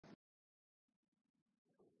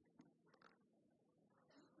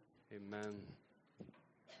Amen.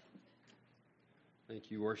 Thank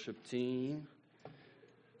you, worship team.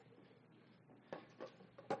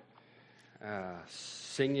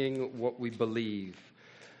 Singing what we believe.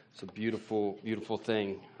 It's a beautiful, beautiful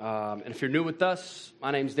thing. And if you're new with us,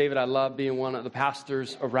 my name's David. I love being one of the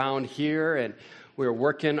pastors around here, and we're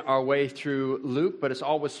working our way through Luke, but it's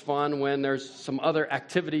always fun when there's some other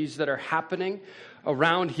activities that are happening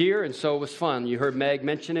around here, and so it was fun. You heard Meg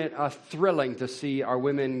mention it. Thrilling to see our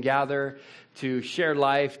women gather to share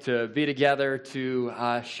life, to be together,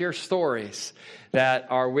 to share stories. That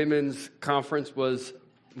our women's conference was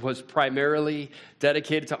primarily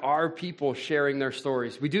dedicated to our people sharing their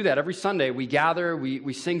stories. We do that every Sunday. We gather,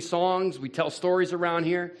 we sing songs, we tell stories around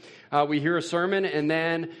here, we hear a sermon, and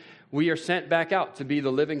then we are sent back out to be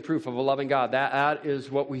the living proof of a loving God. That is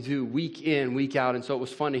what we do week in, week out. And so it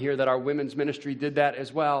was fun to hear that our women's ministry did that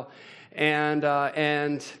as well. And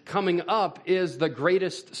coming up is the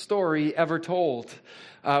greatest story ever told.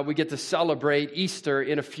 We get to celebrate Easter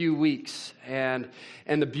in a few weeks. And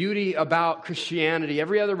the beauty about Christianity,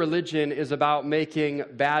 every other religion is about making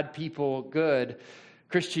bad people good.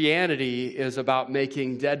 Christianity is about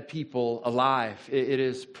making dead people alive. It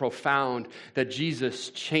is profound that Jesus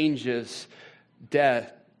changes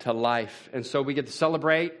death to life. And so we get to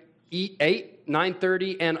celebrate 8,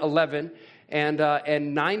 9:30, and 11. And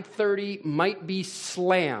 9:30 might be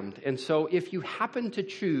slammed. And so if you happen to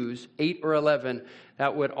choose 8 or 11,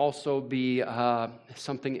 that would also be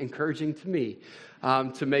something encouraging to me,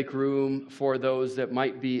 to make room for those that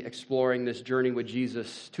might be exploring this journey with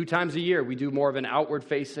Jesus. 2 times a year, we do more of an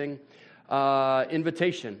outward-facing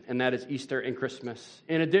invitation, and that is Easter and Christmas.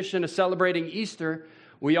 In addition to celebrating Easter,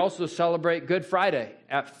 we also celebrate Good Friday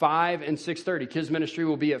at 5 and 6:30. Kids Ministry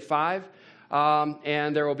will be at 5.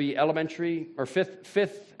 And there will be elementary or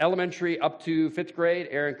fifth elementary up to 5th grade.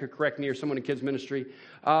 Aaron could correct me or someone in kids ministry.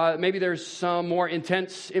 Maybe there's some more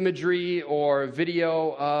intense imagery or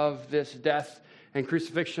video of this death and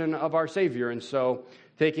crucifixion of our Savior. And so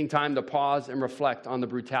taking time to pause and reflect on the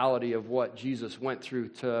brutality of what Jesus went through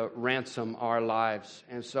to ransom our lives.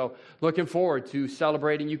 And so looking forward to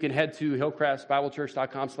celebrating. You can head to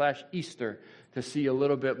hillcrestbiblechurch.com/Easter to see a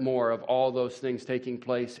little bit more of all those things taking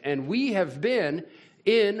place. And we have been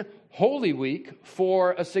in Holy Week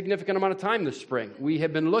for a significant amount of time this spring. We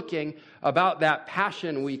have been looking about that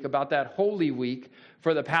Passion Week, about that Holy Week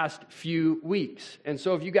for the past few weeks. And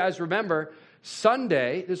so if you guys remember,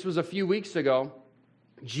 Sunday, this was a few weeks ago,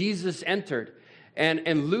 Jesus entered.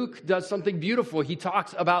 And Luke does something beautiful. He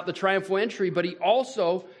talks about the triumphal entry, but he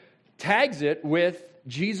also tags it with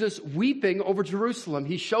Jesus weeping over Jerusalem.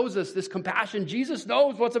 He shows us this compassion. Jesus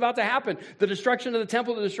knows what's about to happen. The destruction of the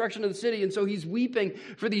temple, the destruction of the city. And so he's weeping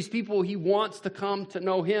for these people. He wants to come to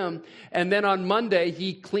know him. And then on Monday,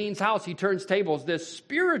 he cleans house. He turns tables. This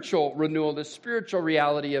spiritual renewal, this spiritual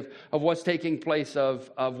reality of what's taking place, of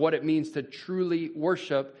what it means to truly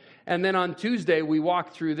worship. And then on Tuesday, we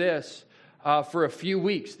walk through this for a few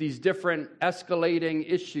weeks, these different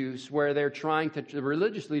escalating issues where they're trying to, the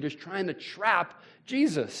religious leaders trying to trap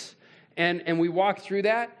Jesus. And we walk through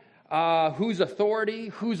that. Whose authority,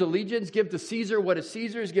 whose allegiance, give to Caesar what is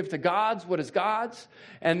Caesar's, give to God's what is God's.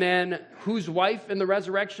 And then whose wife in the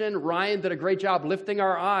resurrection. Ryan did a great job lifting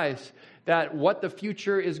our eyes that what the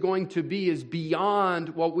future is going to be is beyond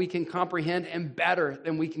what we can comprehend and better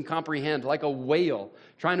than we can comprehend, like a whale,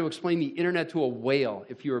 trying to explain the internet to a whale,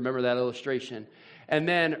 if you remember that illustration. And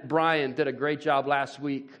then Brian did a great job last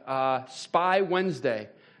week. Spy Wednesday.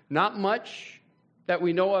 Not much that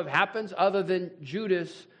we know of happens other than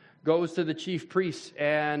Judas goes to the chief priests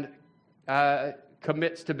and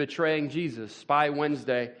commits to betraying Jesus. Spy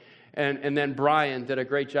Wednesday. And then Brian did a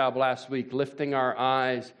great job last week lifting our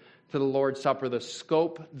eyes to the Lord's Supper, the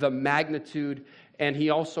scope, the magnitude, and he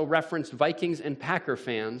also referenced Vikings and Packer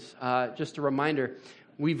fans. Just a reminder,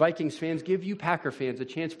 we Vikings fans give you Packer fans a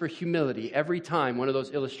chance for humility every time one of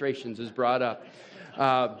those illustrations is brought up.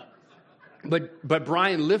 But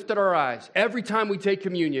Brian lifted our eyes every time we take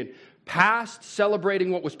communion, past celebrating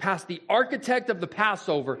what was past. The architect of the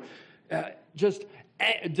Passover just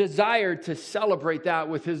desired to celebrate that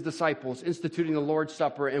with his disciples, instituting the Lord's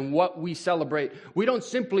Supper and what we celebrate. We don't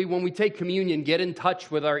simply, when we take communion, get in touch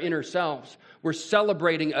with our inner selves. We're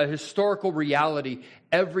celebrating a historical reality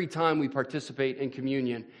every time we participate in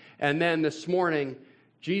communion. And then this morning,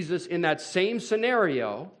 Jesus, in that same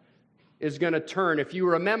scenario, is going to turn. If you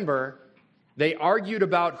remember, they argued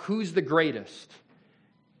about who's the greatest.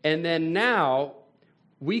 And then now,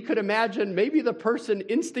 we could imagine maybe the person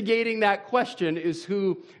instigating that question is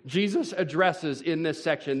who Jesus addresses in this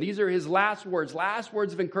section. These are his last words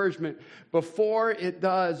of encouragement before it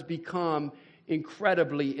does become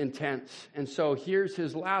incredibly intense. And so here's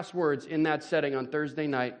his last words in that setting on Thursday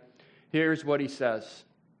night. Here's what he says.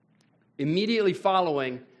 Immediately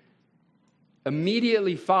following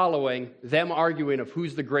them arguing of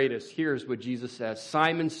who's the greatest, here's what Jesus says.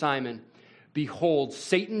 Simon, Simon, behold,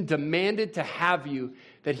 Satan demanded to have you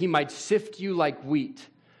that he might sift you like wheat.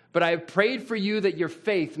 But I have prayed for you that your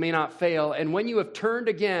faith may not fail. And when you have turned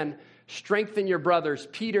again, strengthen your brothers.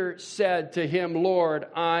 Peter said to him, Lord,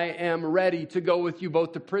 I am ready to go with you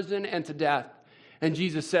both to prison and to death. And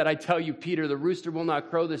Jesus said, I tell you, Peter, the rooster will not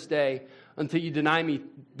crow this day until you deny me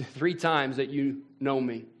 3 times that you know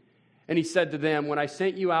me. And he said to them, when I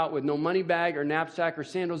sent you out with no money bag or knapsack or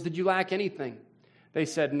sandals, did you lack anything? They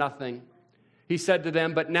said, nothing. He said to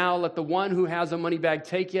them, but now let the one who has a money bag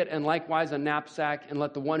take it, and likewise a knapsack, and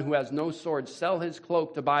let the one who has no sword sell his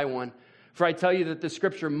cloak to buy one. For I tell you that the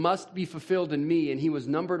scripture must be fulfilled in me, and he was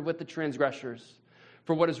numbered with the transgressors.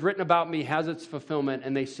 For what is written about me has its fulfillment.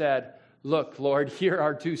 And they said, look, Lord, here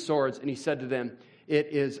are 2 swords. And he said to them, it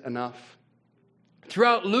is enough.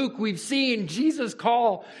 Throughout Luke, we've seen Jesus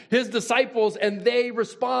call his disciples, and they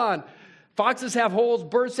respond. Foxes have holes,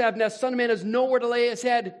 birds have nests, Son of Man has nowhere to lay his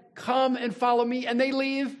head. Come and follow me. And they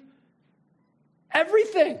leave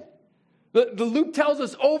everything. The Luke tells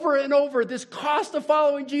us over and over this cost of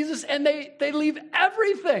following Jesus, and they leave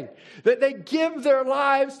everything. That they give their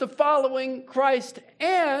lives to following Christ.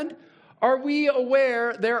 And are we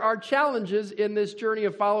aware there are challenges in this journey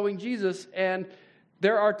of following Jesus, and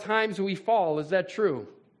there are times we fall? Is that true?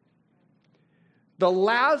 The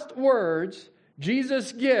last words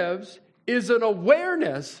Jesus gives is an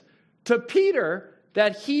awareness to Peter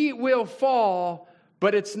that he will fall,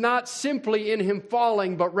 but it's not simply in him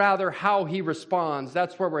falling, but rather how he responds.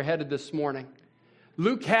 That's where we're headed this morning.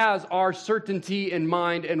 Luke has our certainty in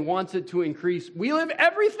mind and wants it to increase. We leave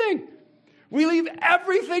everything. We leave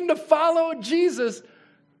everything to follow Jesus.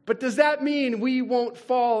 But does that mean we won't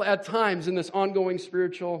fall at times in this ongoing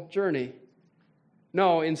spiritual journey?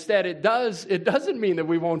 No, instead it does. It doesn't mean that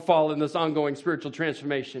we won't fall in this ongoing spiritual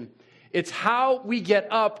transformation. It's how we get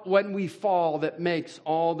up when we fall that makes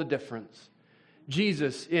all the difference.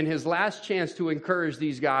 Jesus, in his last chance to encourage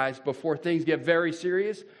these guys before things get very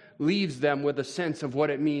serious, leaves them with a sense of what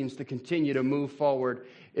it means to continue to move forward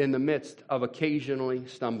in the midst of occasionally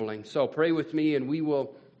stumbling. So pray with me, and we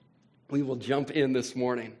will jump in this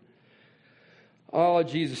morning. Oh,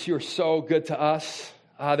 Jesus, you are so good to us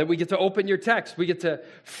that we get to open your text. We get to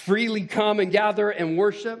freely come and gather and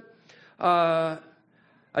worship.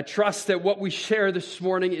 I trust that what we share this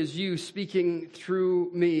morning is you speaking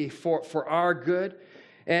through me for our good.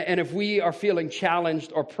 And if we are feeling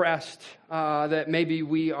challenged or pressed, that maybe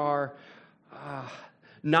we are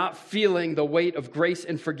not feeling the weight of grace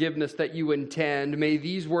and forgiveness that you intend, may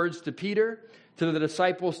these words to Peter, to the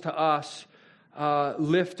disciples, to us,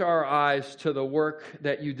 lift our eyes to the work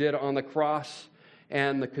that you did on the cross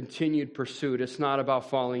and the continued pursuit. It's not about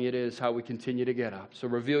falling, it is how we continue to get up. So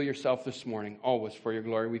reveal yourself this morning, always for your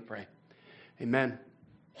glory, we pray. Amen.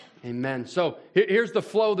 Amen. So here's the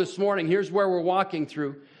flow this morning. Here's where we're walking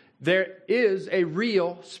through. There is a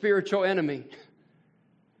real spiritual enemy.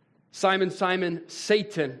 Simon, Simon,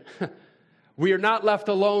 Satan. We are not left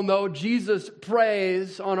alone, though. Jesus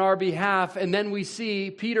prays on our behalf, and then we see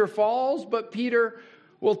Peter falls, but Peter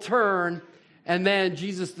will turn. And then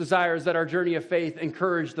Jesus desires that our journey of faith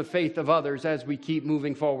encourage the faith of others as we keep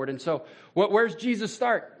moving forward. And so, where's Jesus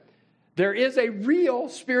start? There is a real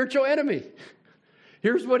spiritual enemy.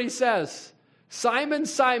 Here's what he says. Simon,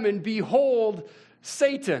 Simon, behold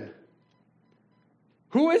Satan.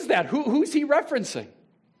 Who is that? Who's he referencing?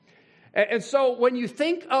 And so when you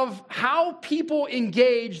think of how people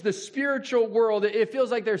engage the spiritual world, it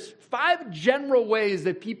feels like there's 5 general ways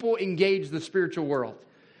that people engage the spiritual world.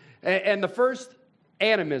 And the first,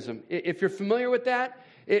 animism. If you're familiar with that,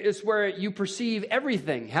 it's where you perceive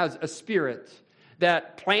everything has a spirit.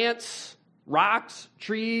 That plants, rocks,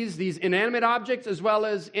 trees, these inanimate objects, as well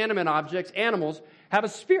as animate objects, animals, have a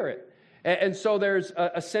spirit. And so there's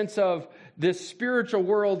a sense of this spiritual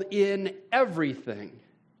world in everything.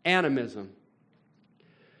 Animism.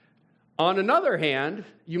 On another hand,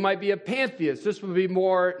 you might be a pantheist. This would be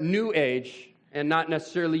more New Age, and not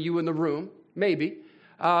necessarily you in the room, maybe.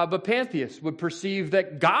 But pantheists would perceive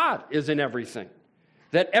that God is in everything,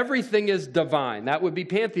 that everything is divine. That would be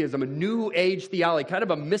pantheism, a New Age theology, kind of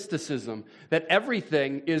a mysticism, that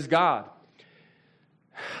everything is God.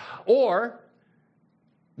 Or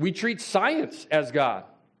we treat science as God,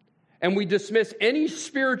 and we dismiss any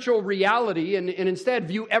spiritual reality and instead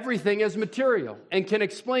view everything as material and can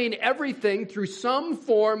explain everything through some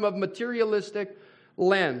form of materialistic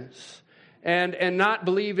lens. and not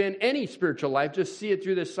believe in any spiritual life, just see it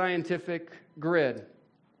through this scientific grid.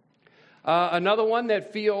 Another one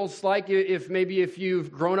that feels like if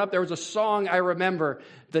you've grown up, there was a song I remember,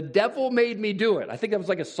 "The Devil Made Me Do It." I think that was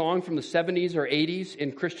like a song from the 70s or 80s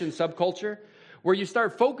in Christian subculture, where you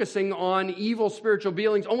start focusing on evil spiritual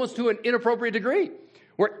beings almost to an inappropriate degree,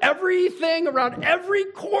 where everything around every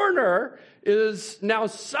corner is now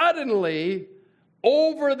suddenly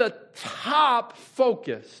over the top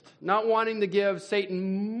focused, not wanting to give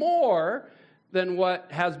Satan more than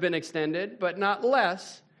what has been extended, but not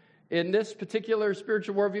less. In this particular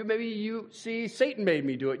spiritual worldview, maybe you see Satan made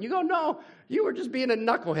me do it. And you go, no, you were just being a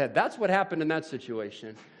knucklehead. That's what happened in that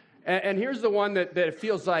situation. And here's the one that it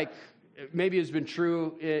feels like maybe has been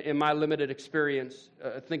true in my limited experience,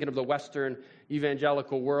 thinking of the Western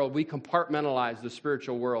evangelical world. We compartmentalize the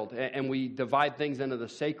spiritual world, and we divide things into the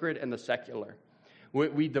sacred and the secular.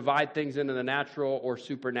 We divide things into the natural or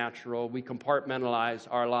supernatural. We compartmentalize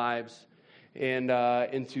our lives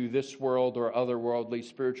into this world or otherworldly,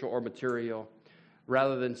 spiritual or material,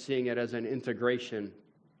 rather than seeing it as an integration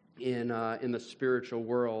in the spiritual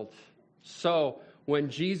world. So when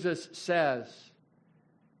Jesus says,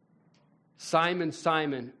 "Simon,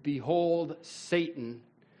 Simon, behold, Satan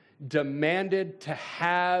demanded to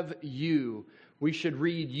have you," we should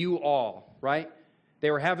read "you all," right?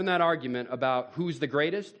 They were having that argument about who's the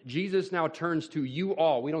greatest. Jesus now turns to "you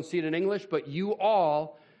all." We don't see it in English, but "you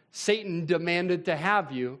all, Satan demanded to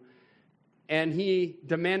have you." And he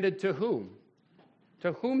demanded to whom?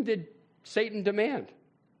 To whom did Satan demand?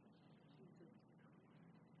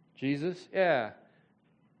 Jesus? Yeah.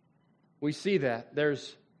 We see that.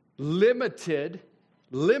 There's limited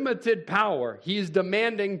power. He's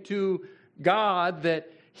demanding to God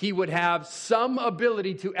that he would have some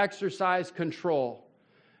ability to exercise control.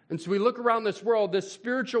 And so we look around this world, this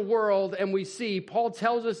spiritual world, and we see, Paul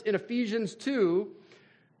tells us in Ephesians 2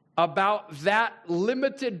 about that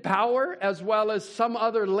limited power as well as some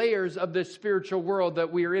other layers of this spiritual world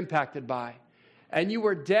that we are impacted by. "And you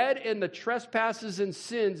were dead in the trespasses and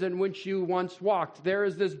sins in which you once walked." There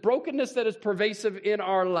is this brokenness that is pervasive in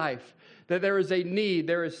our life, that there is a need,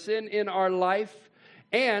 there is sin in our life,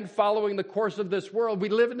 and following the course of this world, we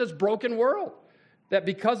live in this broken world. That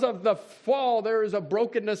because of the fall, there is a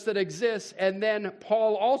brokenness that exists. And then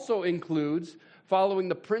Paul also includes, following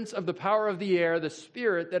the prince of the power of the air, the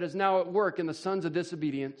spirit that is now at work in the sons of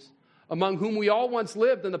disobedience, among whom we all once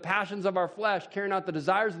lived in the passions of our flesh, carrying out the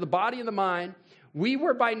desires of the body and the mind. We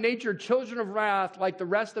were by nature children of wrath like the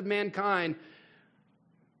rest of mankind.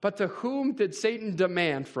 But to whom did Satan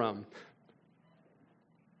demand from?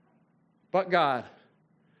 But God.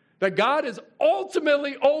 That God is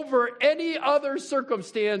ultimately over any other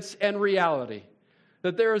circumstance and reality.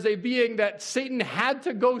 That there is a being that Satan had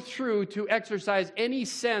to go through to exercise any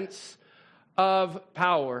sense of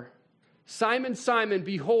power. "Simon, Simon,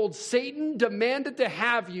 behold, Satan demanded to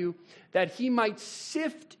have you that he might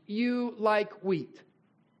sift you like wheat."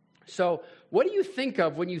 So what do you think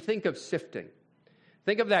of when you think of sifting?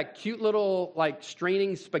 Think of that cute little,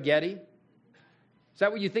 straining spaghetti. Is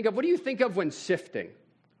that what you think of? What do you think of when sifting?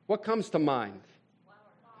 What comes to mind?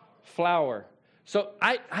 Flour. So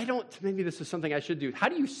I don't, maybe this is something I should do. How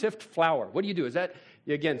do you sift flour? What do you do? Is that,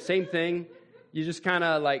 again, same thing? You just kind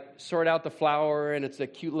of sort out the flour, and it's a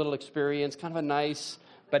cute little experience, kind of a nice,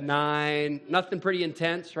 benign, nothing pretty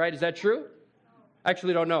intense, right? Is that true? I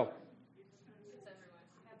actually don't know.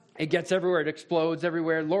 It gets everywhere. It explodes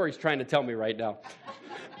everywhere. Lori's trying to tell me right now.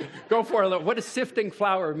 Go for it. What does sifting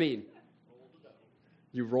flour mean?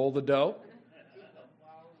 You roll the dough.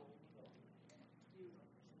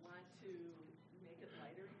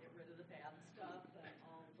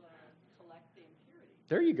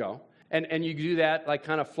 There you go. And you do that,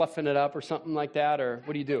 kind of fluffing it up or something like that, or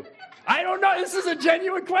what do you do? I don't know. This is a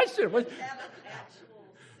genuine question. You have an actual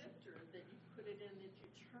sifter that you put it in that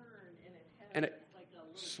you turn, and it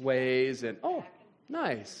has sways and,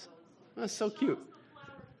 nice. That's so cute.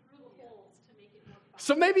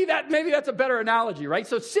 So maybe that's a better analogy, right?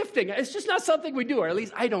 So sifting, it's just not something we do, or at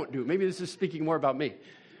least I don't do. Maybe this is speaking more about me.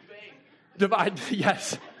 Divide,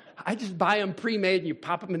 yes. I just buy them pre-made, and you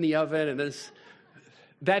pop them in the oven, and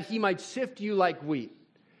that he might sift you like wheat.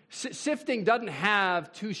 Sifting doesn't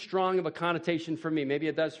have too strong of a connotation for me. Maybe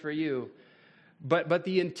it does for you. But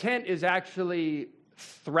the intent is actually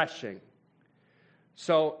threshing.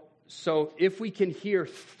 So if we can hear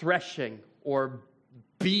threshing or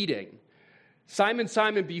beating, "Simon,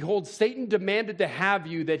 Simon, behold, Satan demanded to have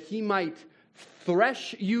you that he might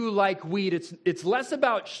thresh you like wheat." It's less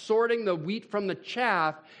about sorting the wheat from the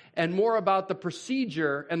chaff and more about the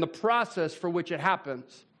procedure and the process for which it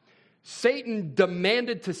happens. Satan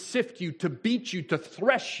demanded to sift you, to beat you, to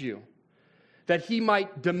thresh you, that he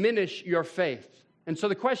might diminish your faith. And so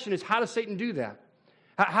the question is, how does Satan do that?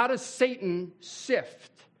 How does Satan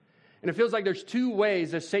sift? And it feels like there's two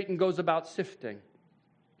ways that Satan goes about sifting.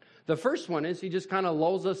 The first one is he just kind of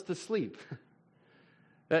lulls us to sleep.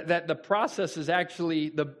 That the process is actually,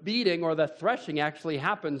 the beating or the threshing actually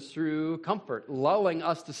happens through comfort, lulling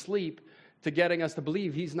us to sleep to getting us to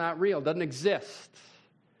believe he's not real, doesn't exist.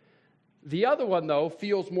 The other one, though,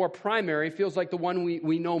 feels more primary, feels like the one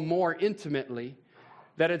we know more intimately,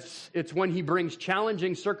 that it's when he brings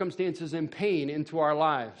challenging circumstances and pain into our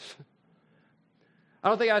lives. I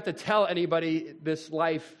don't think I have to tell anybody this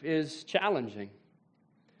life is challenging.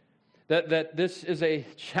 That this is a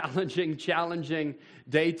challenging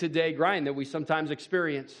day-to-day grind that we sometimes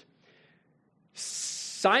experience.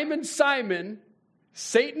 Simon,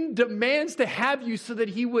 Satan demands to have you so that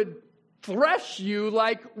he would thresh you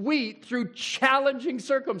like wheat through challenging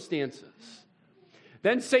circumstances.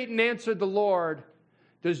 Then Satan answered the Lord.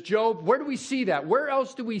 Does Job, where do we see that? Where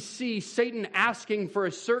else do we see Satan asking for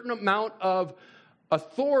a certain amount of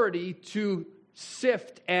authority to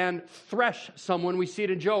sift and thresh someone? We see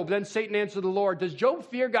it in Job. Then Satan answered the Lord. Does Job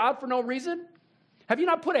fear God for no reason? Have you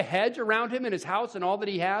not put a hedge around him and his house and all that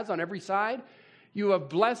he has on every side? You have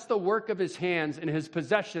blessed the work of his hands, and his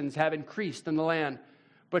possessions have increased in the land.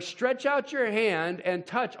 But stretch out your hand and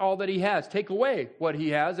touch all that he has. Take away what he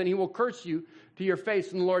has, and he will curse you to your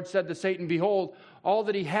face. And the Lord said to Satan, behold, all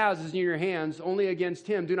that he has is in your hands. Only against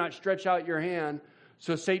him do not stretch out your hand.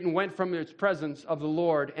 So Satan went from the presence of the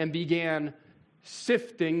Lord and began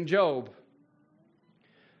sifting Job.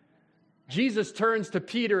 Jesus turns to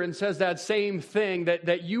Peter and says that same thing,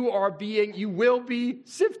 that you will be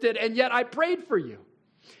sifted, and yet I prayed for you.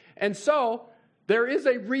 And so there is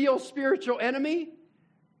a real spiritual enemy,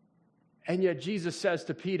 and yet Jesus says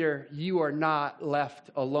to Peter, you are not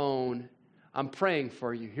left alone. I'm praying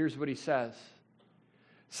for you. Here's what he says.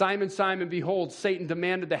 Simon, Simon, behold, Satan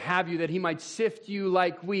demanded to have you that he might sift you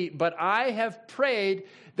like wheat, but I have prayed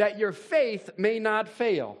that your faith may not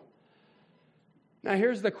fail. Now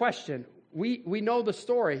here's the question. We know the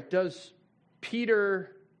story. Does Peter's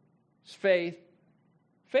faith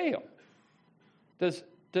fail?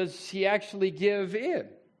 Does he actually give in?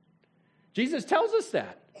 Jesus tells us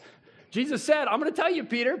that. Jesus said, I'm going to tell you,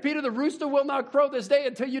 Peter, the rooster will not crow this day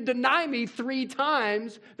until you deny me 3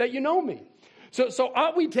 times that you know me. So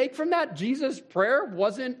ought we take from that Jesus' prayer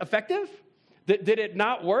wasn't effective? Did it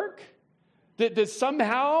not work? Did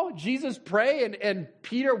somehow Jesus pray and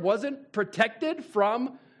Peter wasn't protected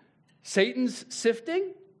from Satan's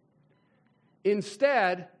sifting?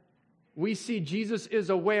 Instead, we see Jesus is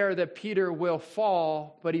aware that Peter will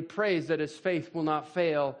fall, but he prays that his faith will not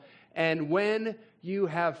fail. And when you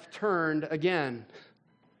have turned again,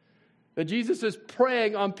 that Jesus is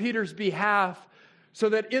praying on Peter's behalf so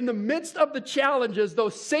that in the midst of the challenges, though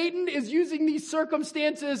Satan is using these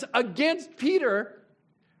circumstances against Peter,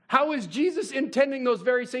 how is Jesus intending those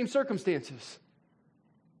very same circumstances?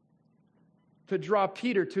 To draw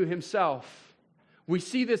Peter to himself. We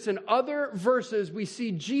see this in other verses. We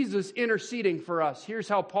see Jesus interceding for us. Here's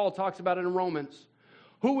how Paul talks about it in Romans.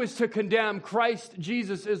 Who is to condemn? Christ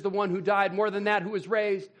Jesus is the one who died. More than that, who is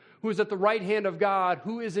raised, who is at the right hand of God,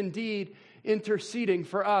 who is indeed interceding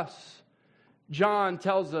for us. John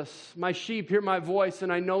tells us, my sheep hear my voice,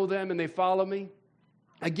 and I know them, and they follow me.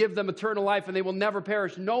 I give them eternal life, and they will never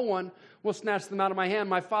perish. No one will snatch them out of my hand.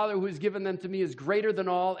 My Father who has given them to me is greater than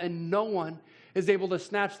all, and no one is able to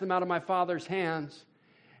snatch them out of my Father's hands.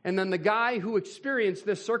 And then the guy who experienced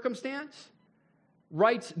this circumstance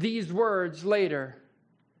writes these words later.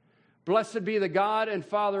 Blessed be the God and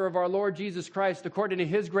Father of our Lord Jesus Christ. According to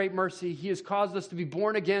his great mercy, he has caused us to be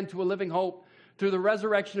born again to a living hope through the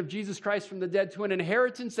resurrection of Jesus Christ from the dead, to an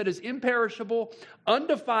inheritance that is imperishable,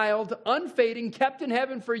 undefiled, unfading, kept in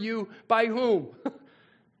heaven for you. By whom?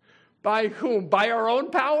 By whom? By our own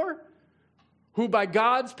power? Who by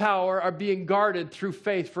God's power are being guarded through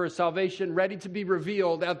faith for a salvation ready to be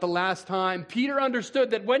revealed at the last time. Peter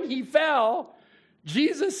understood that when he fell,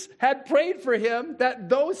 Jesus had prayed for him, that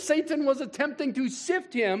though Satan was attempting to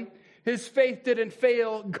sift him, his faith didn't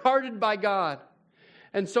fail, guarded by God.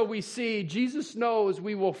 And so we see Jesus knows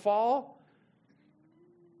we will fall,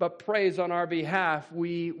 but prays on our behalf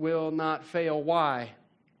we will not fail. Why?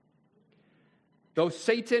 Though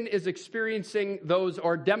Satan is experiencing those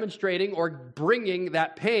or demonstrating or bringing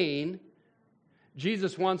that pain,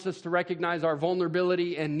 Jesus wants us to recognize our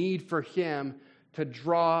vulnerability and need for him to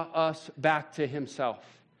draw us back to himself.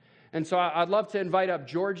 And so I'd love to invite up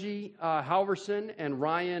Georgie Halverson and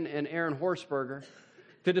Ryan and Aaron Horsberger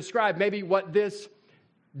to describe maybe what this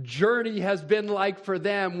journey has been like for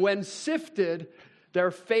them. When sifted,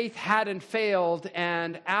 their faith hadn't failed,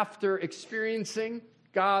 and after experiencing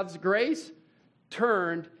God's grace,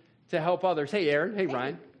 turned to help others. Hey, Aaron. Hey,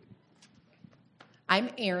 Ryan. I'm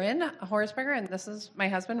Erin Horsberger, and this is my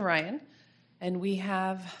husband, Ryan. And we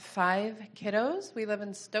have 5 kiddos. We live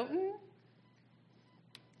in Stoughton.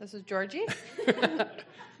 This is Georgie.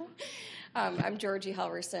 I'm Georgie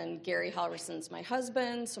Halverson. Gary Halverson's my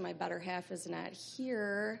husband, so my better half is not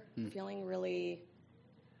here. Feeling really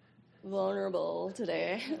vulnerable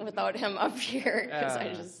today without him up here because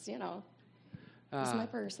I just, he's my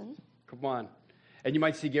person. Come on. And you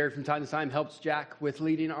might see Gary from time to time helps Jack with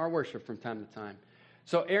leading our worship from time to time.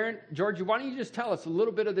 So, Aaron, Georgie, why don't you just tell us a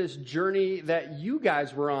little bit of this journey that you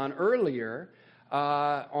guys were on earlier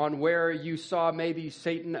on where you saw maybe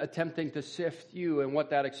Satan attempting to sift you and what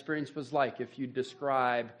that experience was like, if you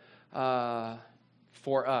describe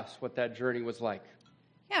for us what that journey was like.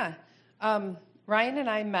 Yeah. Ryan and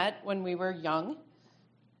I met when we were young,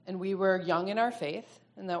 and we were young in our faith,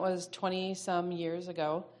 and that was 20-some years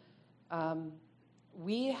ago.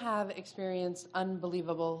 We have experienced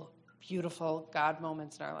unbelievable, beautiful God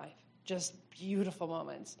moments in our life, just beautiful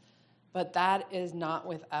moments. But that is not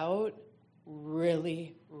without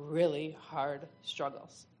really, really hard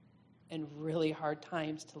struggles and really hard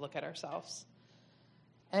times to look at ourselves.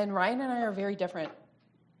 And Ryan and I are very different.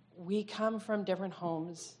 We come from different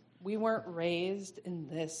homes. We weren't raised in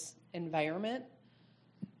this environment.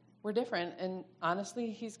 We're different, and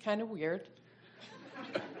honestly, he's kind of weird.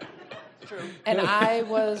 True. And I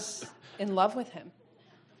was in love with him.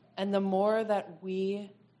 And the more that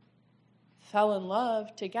we fell in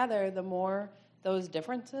love together, the more those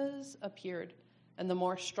differences appeared, and the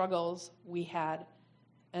more struggles we had,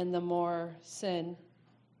 and the more sin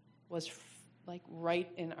was right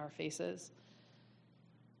in our faces.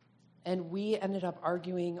 And we ended up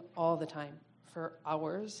arguing all the time. For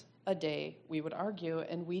hours a day, we would argue,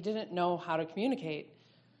 and we didn't know how to communicate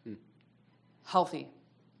healthy.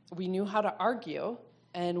 We knew how to argue,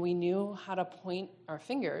 and we knew how to point our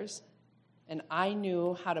fingers, and I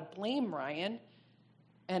knew how to blame Ryan,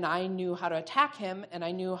 and I knew how to attack him, and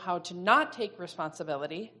I knew how to not take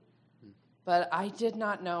responsibility, but I did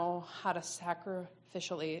not know how to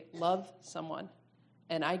sacrificially love someone,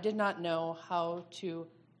 and I did not know how to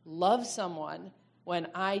love someone when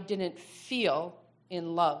I didn't feel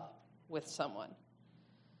in love with someone.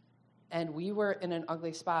 And we were in an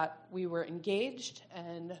ugly spot. We were engaged,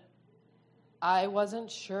 and I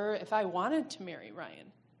wasn't sure if I wanted to marry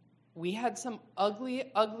Ryan. We had some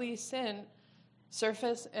ugly, ugly sin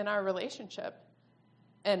surface in our relationship.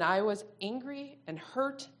 And I was angry and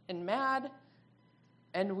hurt and mad,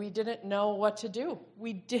 and we didn't know what to do.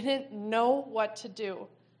 We didn't know what to do.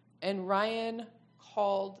 And Ryan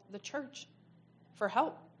called the church for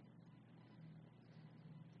help.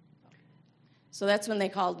 So that's when they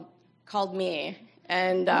called me,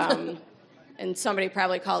 and and somebody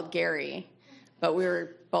probably called Gary, but we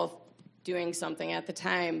were both doing something at the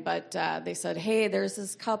time. But they said, "Hey, there's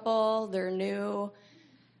this couple. They're new.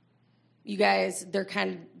 You guys,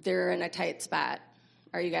 they're in a tight spot.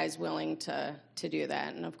 Are you guys willing to do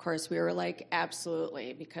that?" And of course, we were like,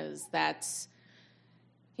 "Absolutely," because that's,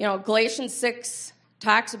 Galatians 6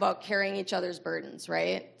 talks about carrying each other's burdens,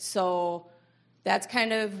 right? So that's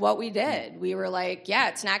kind of what we did. We were like, yeah,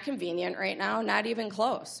 it's not convenient right now, not even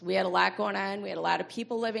close. We had a lot going on. We had a lot of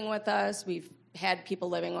people living with us. We've had people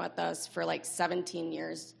living with us for like 17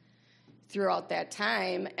 years throughout that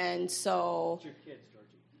time. And so... It's your kids,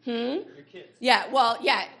 Georgie. Your kids. Yeah, well,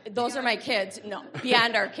 yeah, those are my kids. No,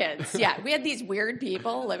 beyond our kids. Yeah, we had these weird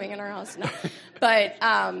people living in our house. No. But,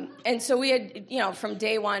 and so we had, from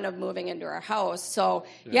day one of moving into our house. So,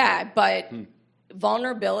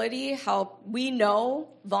 vulnerability we know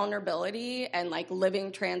vulnerability and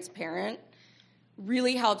living transparent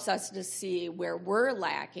really helps us to see where we're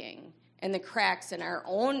lacking and the cracks in our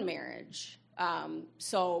own marriage.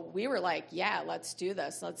 So we were like, yeah, let's do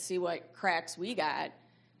this. Let's see what cracks we got,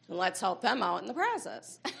 and let's help them out in the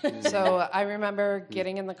process. So I remember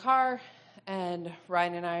getting in the car, and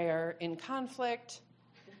Ryan and I are in conflict,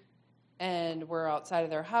 and we're outside of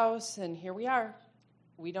their house, and here we are.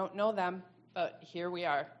 We don't know them. But here we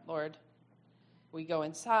are, Lord. We go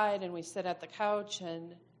inside and we sit at the couch,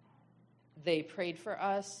 and they prayed for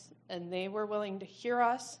us, and they were willing to hear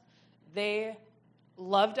us. They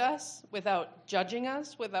loved us without judging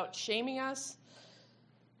us, without shaming us.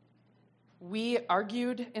 We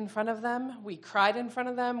argued in front of them. We cried in front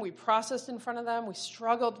of them. We processed in front of them. We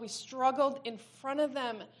struggled. We struggled in front of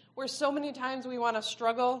them, where so many times we want to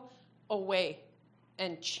struggle away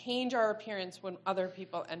and change our appearance when other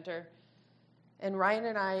people enter. And Ryan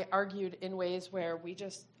and I argued in ways where we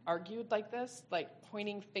just argued like this, like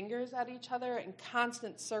pointing fingers at each other in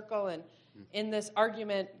constant circle. And in this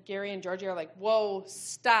argument, Gary and Georgie are like, whoa,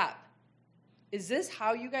 stop. Is this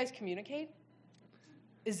how you guys communicate?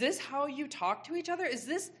 Is this how you talk to each other? Is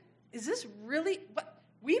this really? But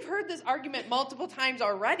we've heard this argument multiple times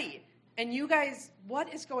already. And you guys,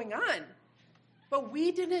 what is going on? But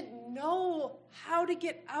we didn't know how to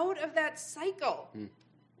get out of that cycle.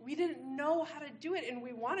 We didn't know how to do it, and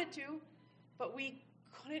we wanted to, but we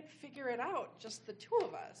couldn't figure it out, just the two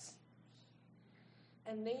of us.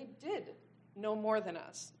 And they did know more than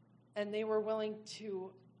us, and they were willing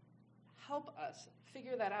to help us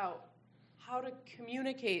figure that out, how to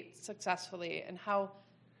communicate successfully and how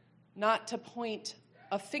not to point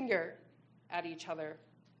a finger at each other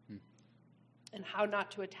and how not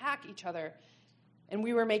to attack each other. And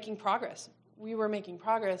we were making progress.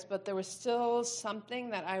 But there was still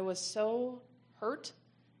something that I was so hurt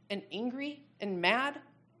and angry and mad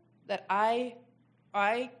that I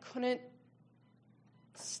couldn't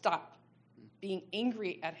stop being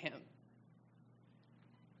angry at him.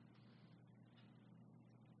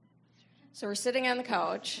 So we're sitting on the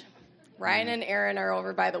couch. Ryan and Aaron are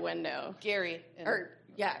over by the window. Ryan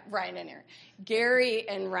and Aaron. Gary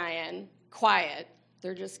and Ryan, quiet.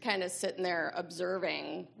 They're just kind of sitting there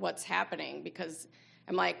observing what's happening because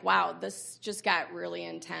I'm like, wow, this just got really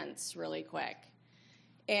intense really quick.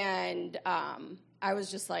 And I was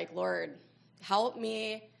just like, Lord, help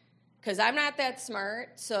me, because I'm not that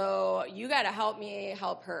smart, so you got to help me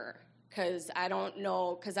help her, because I don't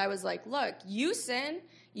know, because I was like, look, you sin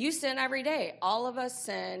every day. All of us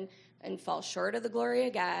sin and fall short of the glory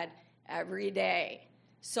of God every day.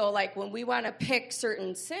 So, like, when we want to pick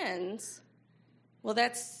certain sins, well,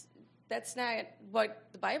 that's not what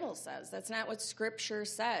the Bible says. That's not what Scripture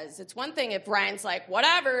says. It's one thing if Ryan's like,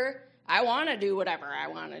 whatever, I want to do whatever I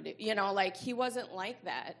want to do. You know, like, he wasn't like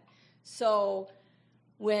that. So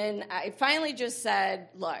when I finally just said,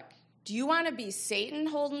 look, do you want to be Satan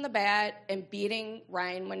holding the bat and beating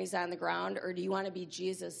Ryan when he's on the ground, or do you want to be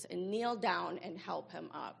Jesus and kneel down and help him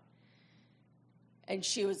up? And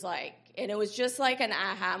she was like, and it was just like an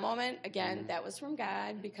aha moment. Again, that was from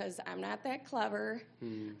God because I'm not that clever.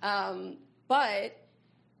 But,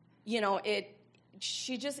 you know,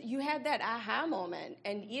 you had that aha moment.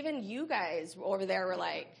 And even you guys over there were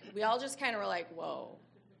like, we all just kind of were like, whoa,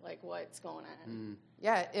 like what's going on?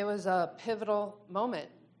 Yeah, it was a pivotal moment.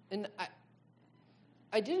 And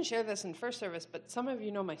I didn't share this in first service, but some of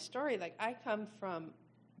you know my story. Like, I come from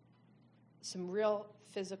some real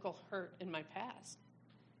physical hurt in my past.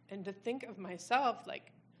 And to think of myself,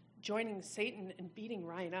 like, joining Satan and beating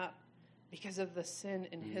Ryan up because of the sin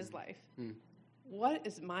in his life. What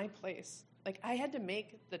is my place? Like, I had to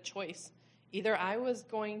make the choice. Either I was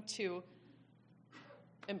going to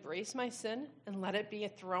embrace my sin and let it be a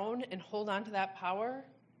throne and hold on to that power,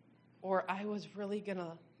 or I was really going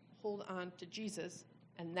to hold on to Jesus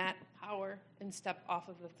and that power and step off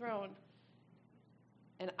of the throne.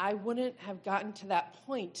 And I wouldn't have gotten to that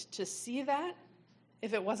point to see that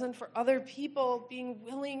if it wasn't for other people being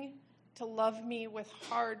willing to love me with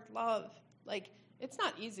hard love. Like, it's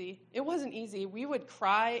not easy. It wasn't easy. We would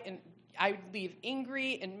cry, and I would leave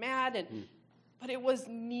angry and mad, but it was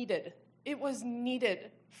needed. It was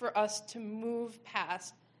needed for us to move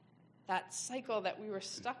past that cycle that we were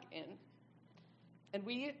stuck in. And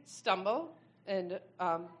we stumble, and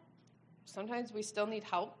sometimes we still need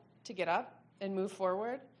help to get up and move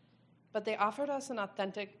forward. But they offered us an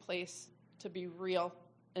authentic place to be real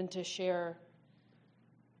and to share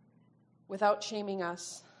without shaming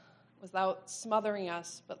us, without smothering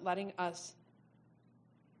us, but letting us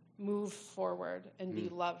move forward and be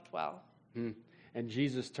loved well. And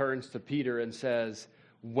Jesus turns to Peter and says,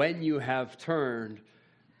 when you have turned,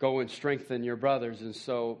 go and strengthen your brothers. And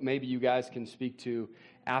so maybe you guys can speak to,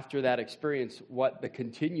 after that experience, what the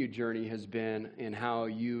continued journey has been and how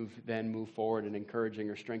you've then moved forward in encouraging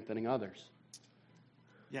or strengthening others.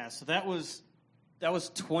 Yeah, so that was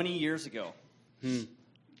 20 years ago. And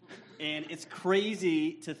it's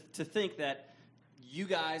crazy to think that you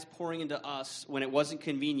guys pouring into us when it wasn't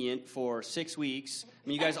convenient for 6 weeks. I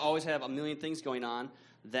mean, you guys always have a million things going on.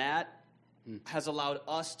 That has allowed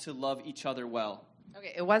us to love each other well.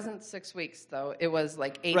 Okay, it wasn't 6 weeks, though. It was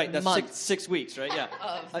like 8 right, that's months. 6 weeks, right? Yeah.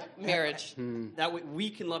 Of marriage. That way we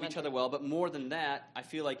can love each other well, but more than that, I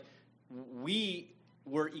feel like we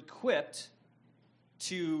were equipped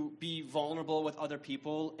to be vulnerable with other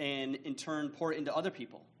people and in turn pour it into other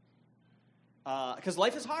people. Because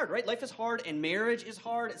life is hard, right? Life is hard, and marriage is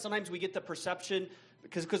hard. Sometimes we get the perception,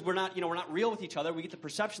 because we're not real with each other. We get the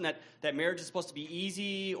perception that marriage is supposed to be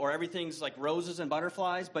easy or everything's like roses and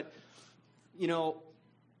butterflies. But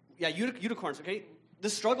unicorns. Okay, the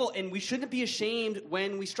struggle, and we shouldn't be ashamed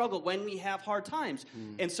when we struggle, when we have hard times.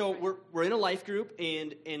 And so we're in a life group,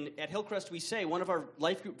 and at Hillcrest we say one of our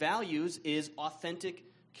life group values is authentic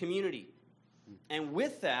community, and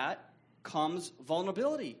with that comes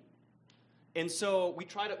vulnerability. And so we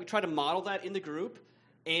try to model that in the group,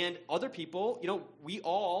 and other people, we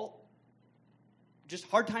all, just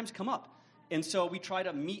hard times come up. And so we try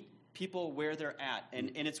to meet people where they're at.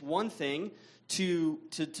 And it's one thing to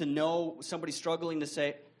know somebody struggling to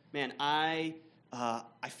say, man, I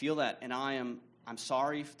feel that, and I'm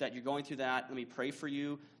sorry that you're going through that. Let me pray for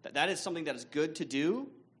you. That is something that is good to do,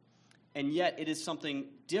 and yet it is something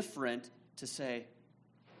different to say,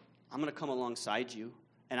 I'm going to come alongside you.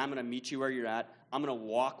 And I'm going to meet you where you're at. I'm going to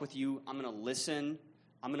walk with you. I'm going to listen.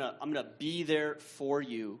 I'm going to be there for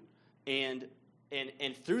you. And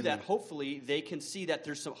through that, hopefully, they can see that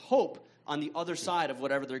there's some hope on the other side of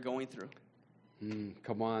whatever they're going through.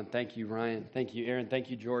 Come on. Thank you, Ryan. Thank you, Aaron. Thank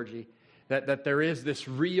you, Georgie. That there is this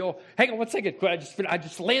real... Hang on one second. I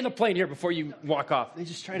just land the plane here before you walk off. You're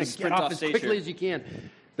just trying to get off as quickly as you can.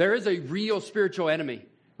 There is a real spiritual enemy,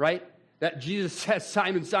 right? That Jesus says,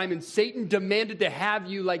 Simon, Simon, Satan demanded to have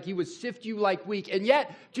you like he would sift you like wheat. And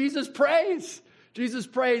yet, Jesus prays. Jesus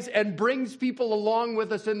prays and brings people along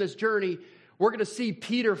with us in this journey. We're going to see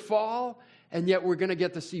Peter fall, and yet we're going to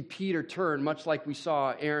get to see Peter turn, much like we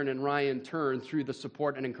saw Aaron and Ryan turn through the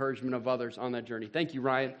support and encouragement of others on that journey. Thank you,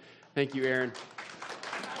 Ryan. Thank you, Aaron.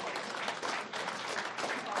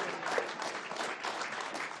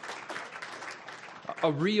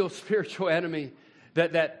 A real spiritual enemy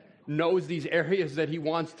that knows these areas that he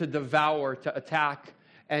wants to devour, to attack,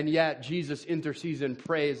 and yet Jesus intercedes and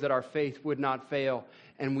prays that our faith would not fail.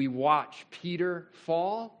 And we watch Peter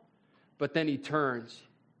fall, but then he turns.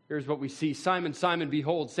 Here's what we see. Simon, Simon,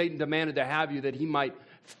 behold, Satan demanded to have you that he might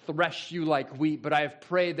thresh you like wheat, but I have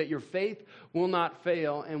prayed that your faith will not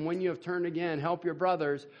fail, and when you have turned again, help your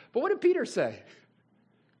brothers. But what did Peter say?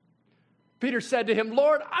 Peter said to him,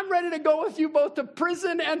 Lord, I'm ready to go with you both to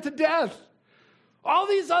prison and to death. All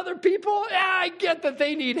these other people, I get that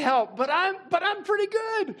they need help, but I'm pretty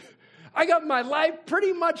good. I got my life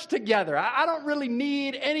pretty much together. I don't really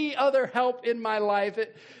need any other help in my life.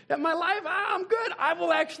 I'm good. I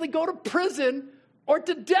will actually go to prison or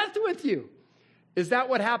to death with you. Is that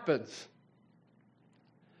what happens?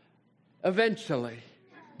 Eventually.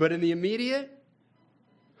 But in the immediate,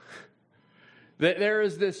 there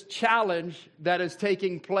is this challenge that is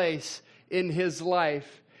taking place in his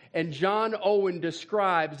life. And John Owen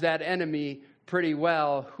describes that enemy pretty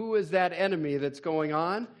well. Who is that enemy that's going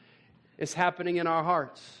on? It's happening in our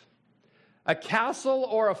hearts. A castle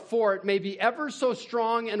or a fort may be ever so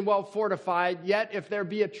strong and well fortified, yet if there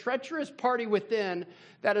be a treacherous party within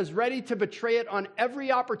that is ready to betray it on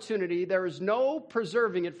every opportunity, there is no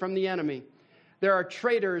preserving it from the enemy. There are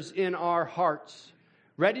traitors in our hearts,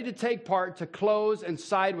 ready to take part, to close and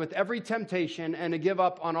side with every temptation and to give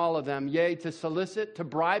up on all of them, yea, to solicit, to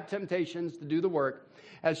bribe temptations to do the work,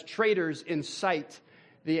 as traitors incite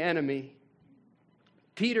the enemy.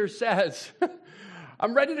 Peter says,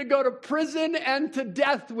 I'm ready to go to prison and to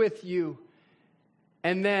death with you.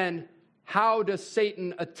 And then, how does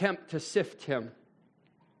Satan attempt to sift him?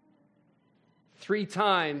 3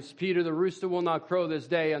 times, Peter, the rooster will not crow this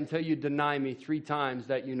day until you deny me 3 times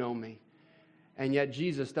that you know me. And yet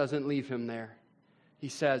Jesus doesn't leave him there. He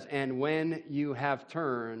says, and when you have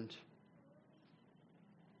turned,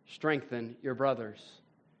 strengthen your brothers.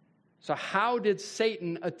 So how did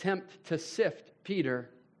Satan attempt to sift Peter?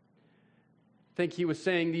 I think he was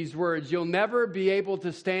saying these words, you'll never be able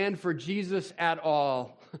to stand for Jesus at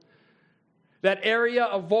all. That area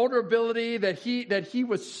of vulnerability that he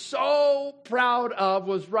was so proud of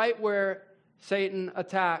was right where Satan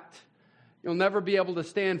attacked. You'll never be able to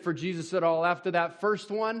stand for Jesus at all. After that first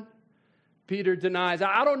one, Peter denies,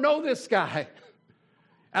 I don't know this guy.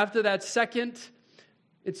 After that second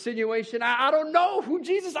insinuation, I don't know who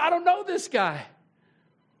Jesus, I don't know this guy.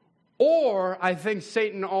 Or I think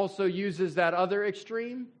Satan also uses that other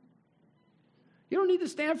extreme. You don't need to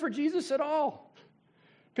stand for Jesus at all.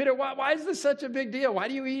 Peter, why is this such a big deal? Why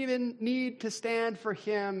do you even need to stand for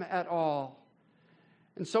him at all?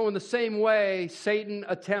 And so in the same way, Satan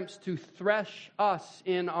attempts to thresh us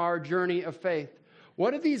in our journey of faith.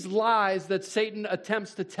 What are these lies that Satan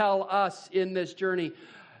attempts to tell us in this journey?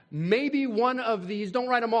 Maybe one of these, don't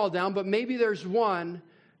write them all down, but maybe there's one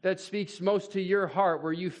that speaks most to your heart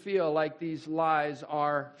where you feel like these lies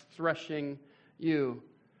are threshing you.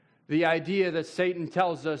 The idea that Satan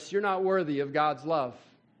tells us you're not worthy of God's love.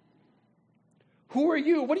 Who are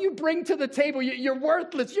you? What do you bring to the table? You're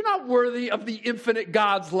worthless. You're not worthy of the infinite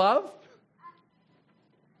God's love.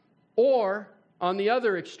 Or, on the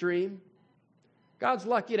other extreme, God's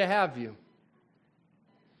lucky to have you.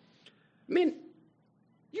 I mean,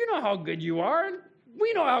 you know how good you are.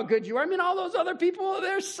 We know how good you are. I mean, all those other people,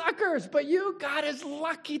 they're suckers. But you, God is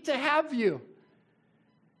lucky to have you.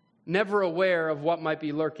 Never aware of what might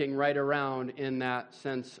be lurking right around in that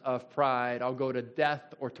sense of pride. I'll go to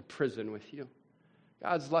death or to prison with you.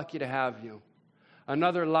 God's lucky to have you.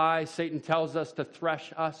 Another lie Satan tells us to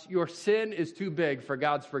thresh us. Your sin is too big for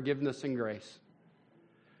God's forgiveness and grace.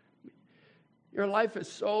 Your life is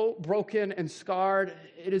so broken and scarred,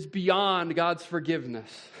 it is beyond God's forgiveness.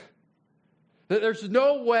 There's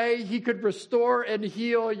no way He could restore and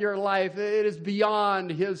heal your life. It is beyond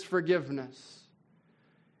His forgiveness.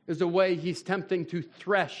 There's a way He's tempting to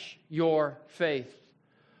thresh your faith.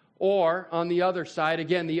 Or, on the other side,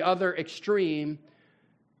 again, the other extreme,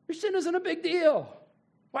 your sin isn't a big deal.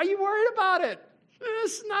 Why are you worried about it?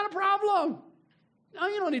 It's not a problem. No,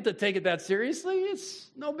 you don't need to take it that seriously. It's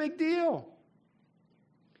no big deal.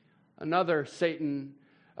 Another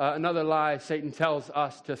lie Satan tells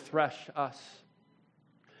us to thresh us.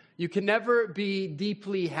 You can never be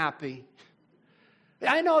deeply happy.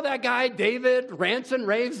 I know that guy, David, rants and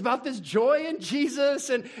raves about this joy in Jesus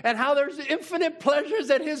and how there's infinite pleasures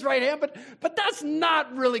at His right hand, but that's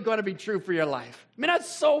not really going to be true for your life. I mean, that's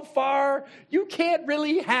so far. You can't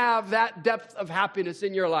really have that depth of happiness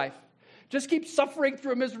in your life. Just keep suffering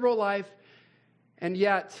through a miserable life. And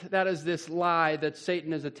yet, that is this lie that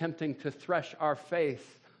Satan is attempting to thresh our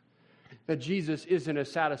faith, that Jesus isn't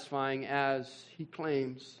as satisfying as he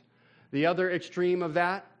claims. The other extreme of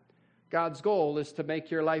that, God's goal is to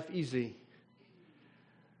make your life easy.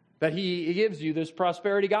 That He gives you this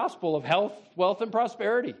prosperity gospel of health, wealth, and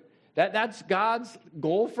prosperity. That's God's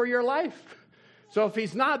goal for your life. So if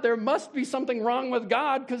He's not, there must be something wrong with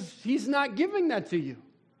God because He's not giving that to you.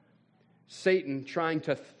 Satan trying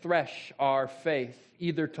to thresh our faith,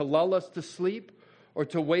 either to lull us to sleep or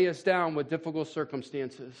to weigh us down with difficult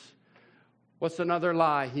circumstances. What's another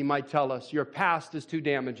lie he might tell us? Your past is too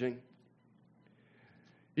damaging.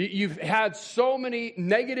 You've had so many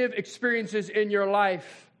negative experiences in your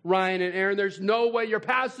life, Ryan and Aaron. There's no way. Your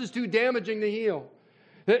past is too damaging to heal.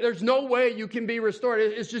 There's no way you can be restored.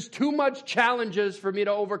 It's just too much challenges for me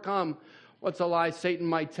to overcome. What's a lie Satan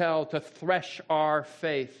might tell to thresh our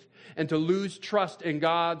faith and to lose trust in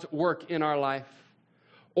God's work in our life?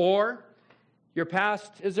 Or your past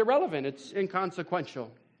is irrelevant. It's inconsequential.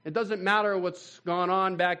 It doesn't matter what's gone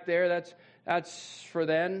on back there. That's for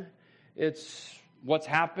then. It's what's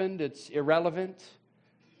happened. It's irrelevant.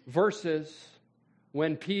 Versus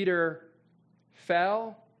when Peter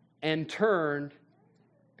fell and turned,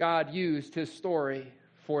 God used his story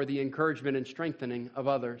for the encouragement and strengthening of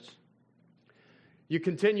others. You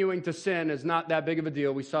continuing to sin is not that big of a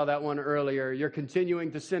deal. We saw that one earlier. You're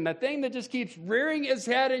continuing to sin. That thing that just keeps rearing its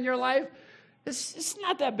head in your life, it's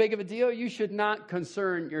not that big of a deal. You should not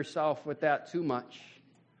concern yourself with that too much.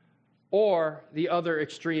 Or the other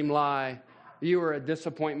extreme lie, you are a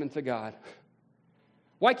disappointment to God.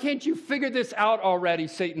 Why can't you figure this out already,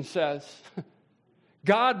 Satan says.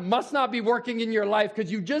 God must not be working in your life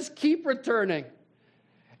because you just keep returning.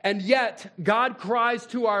 And yet, God cries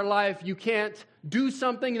to our life, you can't do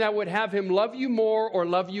something that would have him love you more or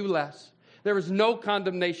love you less. There is no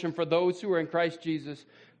condemnation for those who are in Christ Jesus.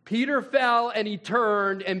 Peter fell and he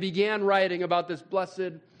turned and began writing about this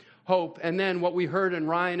blessed hope. And then what we heard in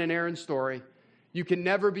Ryan and Aaron's story, you can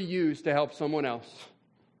never be used to help someone else.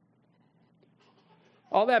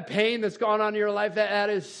 All that pain that's gone on in your life, that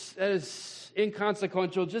is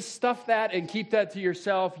inconsequential. Just stuff that and keep that to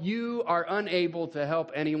yourself. You are unable to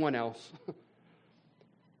help anyone else.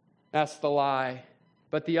 That's the lie.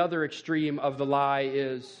 But the other extreme of the lie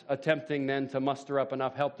is attempting then to muster up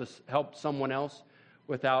enough help to help someone else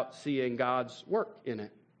without seeing God's work in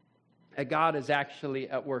it. And God is actually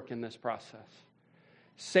at work in this process.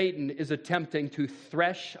 Satan is attempting to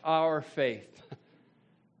thresh our faith,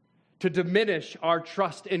 to diminish our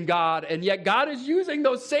trust in God. And yet God is using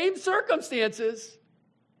those same circumstances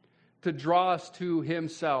to draw us to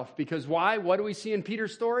himself. Because why? What do we see in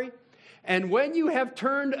Peter's story? And when you have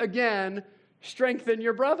turned again, strengthen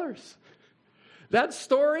your brothers. That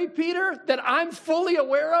story, Peter, that I'm fully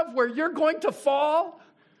aware of, where you're going to fall,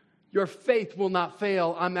 your faith will not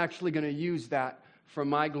fail. I'm actually going to use that for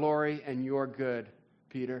my glory and your good,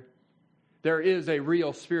 Peter. There is a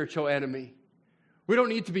real spiritual enemy. We don't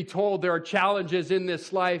need to be told there are challenges in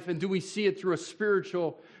this life, and do we see it through a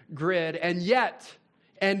spiritual grid? And yet,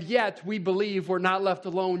 we believe we're not left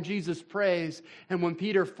alone. Jesus prays, and when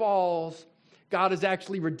Peter falls, God is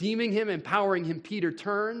actually redeeming him, empowering him. Peter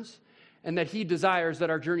turns, and that he desires that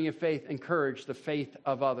our journey of faith encourage the faith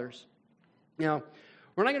of others. Now,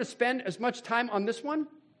 we're not going to spend as much time on this one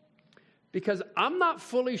because I'm not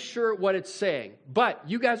fully sure what it's saying, but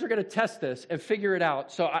you guys are going to test this and figure it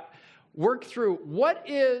out. So work through what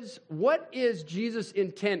is Jesus'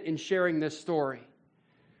 intent in sharing this story.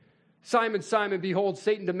 Simon, Simon, behold,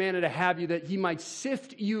 Satan demanded to have you that he might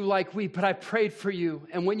sift you like wheat, but I prayed for you.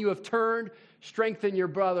 And when you have turned, strengthen your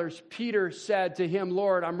brothers. Peter said to him,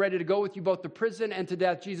 Lord, I'm ready to go with you both to prison and to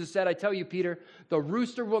death. Jesus said, I tell you, Peter, the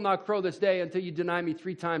rooster will not crow this day until you deny me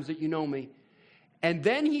 3 times that you know me. And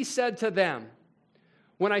then he said to them,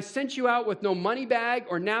 when I sent you out with no money bag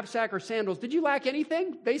or knapsack or sandals, did you lack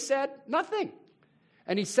anything? They said, nothing.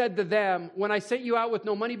 And he said to them, when I sent you out with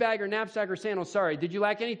no money bag or knapsack or sandals, did you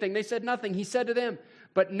lack anything? They said nothing. He said to them,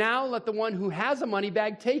 but now let the one who has a money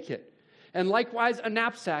bag take it, and likewise a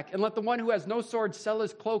knapsack, and let the one who has no sword sell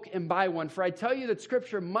his cloak and buy one. For I tell you that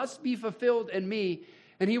Scripture must be fulfilled in me.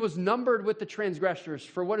 And he was numbered with the transgressors,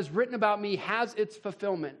 for what is written about me has its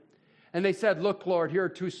fulfillment. And they said, look, Lord, here are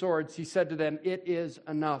 2 swords. He said to them, it is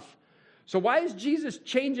enough. So why is Jesus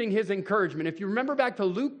changing his encouragement? If you remember back to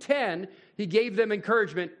Luke 10, he gave them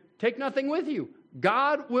encouragement. Take nothing with you.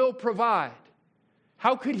 God will provide.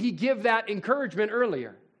 How could he give that encouragement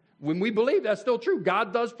earlier? When we believe that's still true,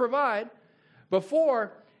 God does provide.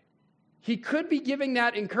 Before, he could be giving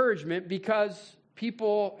that encouragement because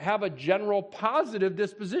people have a general positive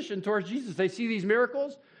disposition towards Jesus. They see these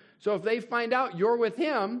miracles. So if they find out you're with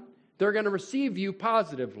him, they're going to receive you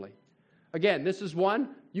positively. Again, this is one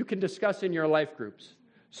you can discuss in your life groups.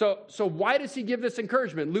 So why does he give this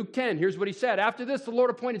encouragement? Luke 10, here's what he said. After this, the Lord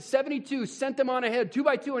appointed 72, sent them on ahead, 2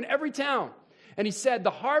 by 2 in every town. And he said, the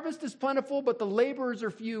harvest is plentiful, but the laborers are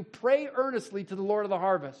few. Pray earnestly to the Lord of the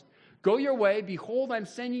harvest. Go your way. Behold, I'm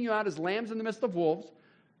sending you out as lambs in the midst of wolves.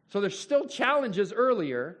 So there's still challenges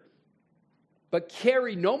earlier, but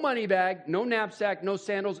carry no money bag, no knapsack, no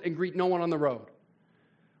sandals, and greet no one on the road.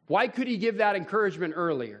 Why could he give that encouragement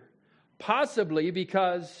earlier? Possibly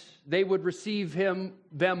because they would receive them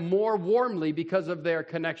more warmly because of their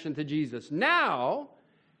connection to Jesus. Now,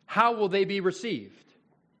 how will they be received?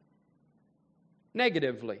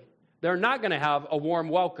 Negatively. They're not going to have a warm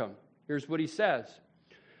welcome. Here's what he says.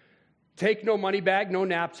 Take no money bag, no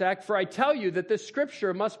knapsack, for I tell you that this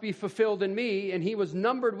scripture must be fulfilled in me, and he was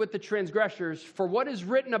numbered with the transgressors, for what is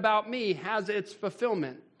written about me has its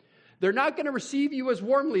fulfillment. They're not going to receive you as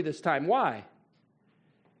warmly this time. Why?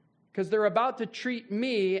 Because they're about to treat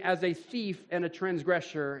me as a thief and a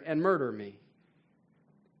transgressor and murder me.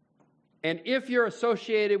 And if you're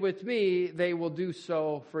associated with me, they will do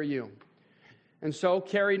so for you. And so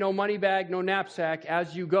carry no money bag, no knapsack.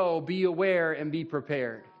 As you go, be aware and be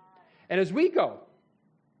prepared. And as we go,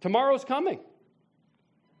 tomorrow's coming.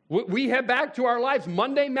 We head back to our lives.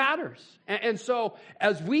 Monday matters. And so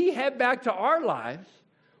as we head back to our lives,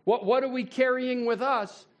 what are we carrying with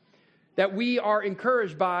us that we are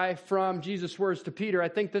encouraged by from Jesus' words to Peter? I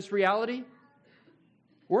think this reality,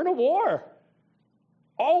 we're in a war.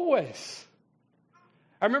 Always.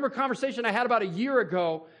 I remember a conversation I had about a year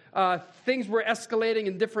ago. Things were escalating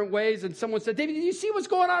in different ways, and someone said, David, did you see what's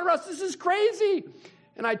going on, Russ? This is crazy.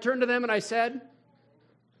 And I turned to them and I said,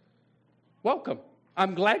 welcome.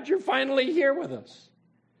 I'm glad you're finally here with us.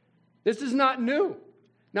 This is not new.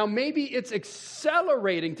 Now, maybe it's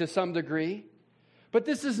accelerating to some degree, but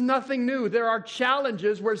this is nothing new. There are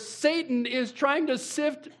challenges where Satan is trying to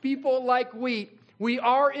sift people like wheat. We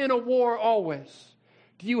are in a war always.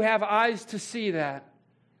 Do you have eyes to see that?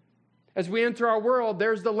 As we enter our world,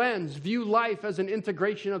 there's the lens. View life as an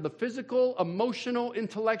integration of the physical, emotional,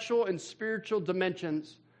 intellectual, and spiritual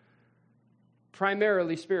dimensions.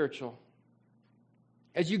 Primarily spiritual.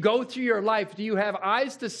 As you go through your life, do you have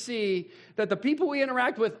eyes to see that the people we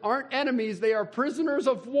interact with aren't enemies, they are prisoners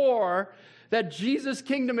of war, that Jesus'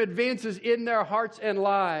 kingdom advances in their hearts and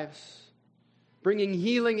lives, bringing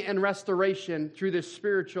healing and restoration through this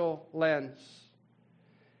spiritual lens?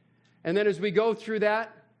 And then as we go through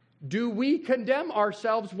that, do we condemn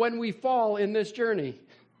ourselves when we fall in this journey?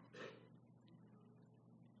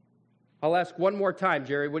 I'll ask one more time,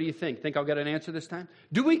 Jerry. What do you think? Think I'll get an answer this time?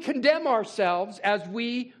 Do we condemn ourselves as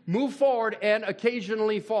we move forward and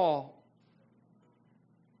occasionally fall?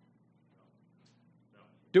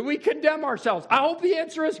 Do we condemn ourselves? I hope the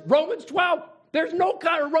answer is Romans 12.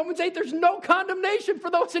 Romans 8, there's no condemnation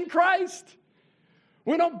for those in Christ.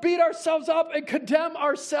 We don't beat ourselves up and condemn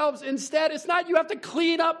ourselves. Instead, it's not you have to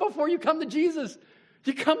clean up before you come to Jesus.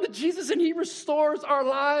 You come to Jesus and he restores our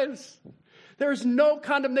lives. There's no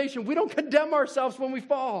condemnation. We don't condemn ourselves when we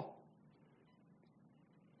fall.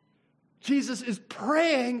 Jesus is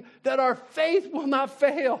praying that our faith will not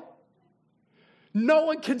fail. No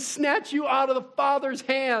one can snatch you out of the Father's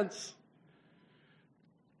hands.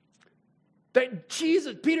 That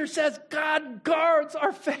Jesus, Peter says, God guards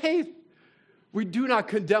our faith. We do not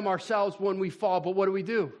condemn ourselves when we fall, but what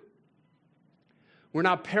do? We're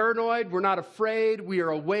not paranoid. We're not afraid. We are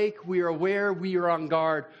awake. We are aware. We are on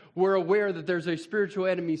guard. We're aware that there's a spiritual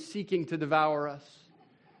enemy seeking to devour us.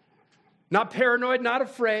 Not paranoid, not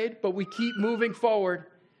afraid, but we keep moving forward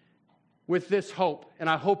with this hope. And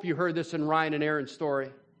I hope you heard this in Ryan and Aaron's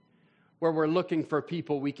story, where we're looking for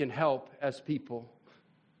people we can help as people.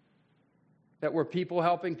 That we're people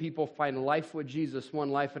helping people find life with Jesus,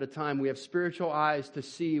 one life at a time. We have spiritual eyes to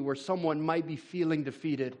see where someone might be feeling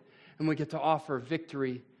defeated, and we get to offer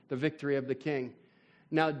victory, the victory of the King.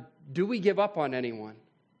 Now, do we give up on anyone?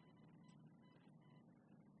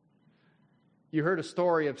 You heard a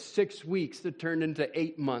story of 6 weeks that turned into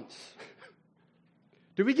 8 months.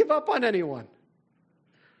 Do we give up on anyone?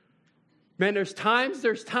 Man, there's times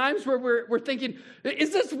where we're thinking,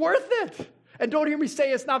 is this worth it? And don't hear me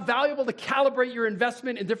say it's not valuable to calibrate your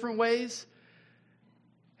investment in different ways.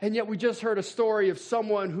 And yet we just heard a story of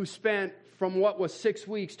someone who spent from what was 6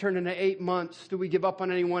 weeks turned into 8 months. Do we give up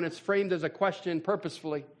on anyone? It's framed as a question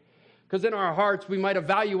purposefully. Because in our hearts, we might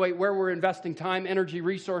evaluate where we're investing time, energy,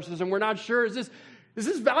 resources, and we're not sure, is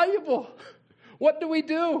this valuable? What do we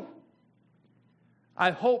do?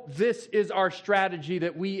 I hope this is our strategy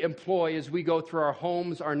that we employ as we go through our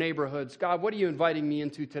homes, our neighborhoods. God, what are you inviting me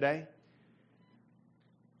into today?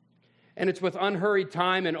 And it's with unhurried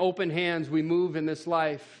time and open hands we move in this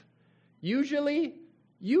life. Usually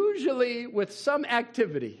with some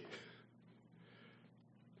activity.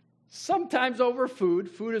 Sometimes over food.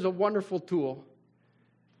 Food is a wonderful tool.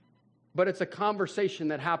 But it's a conversation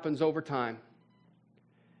that happens over time.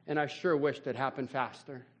 And I sure wished it happened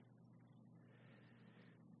faster.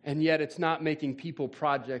 And yet it's not making people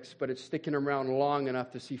projects, but it's sticking around long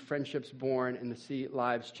enough to see friendships born and to see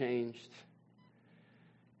lives changed.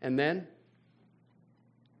 And then,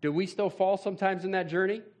 do we still fall sometimes in that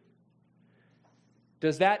journey?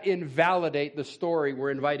 Does that invalidate the story we're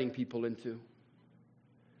inviting people into?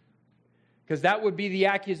 Because that would be the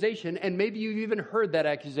accusation, and maybe you've even heard that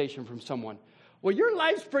accusation from someone. Well, your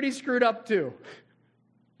life's pretty screwed up too.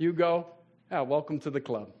 You go, welcome to the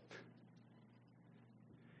club.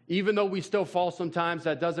 Even though we still fall sometimes,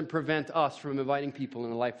 that doesn't prevent us from inviting people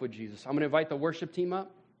into life with Jesus. I'm going to invite the worship team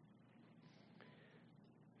up.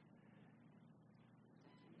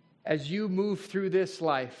 As you move through this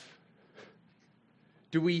life,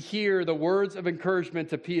 do we hear the words of encouragement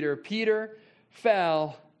to Peter? Peter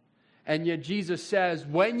fell, and yet Jesus says,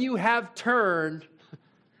 when you have turned,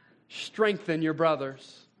 strengthen your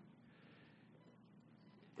brothers.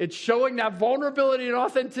 It's showing that vulnerability and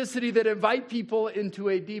authenticity that invite people into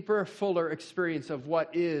a deeper, fuller experience of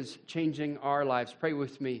what is changing our lives. Pray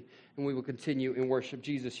with me, and we will continue in worship.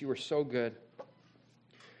 Jesus, you are so good.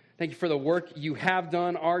 Thank you for the work you have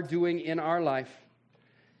done, are doing in our life.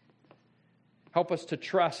 Help us to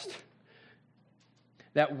trust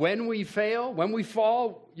that when we fail, when we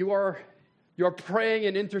fall, you are praying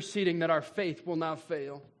and interceding that our faith will not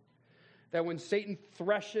fail. That when Satan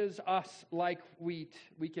threshes us like wheat,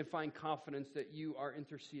 we can find confidence that you are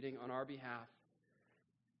interceding on our behalf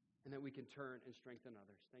and that we can turn and strengthen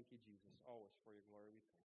others. Thank you, Jesus, always for your glory.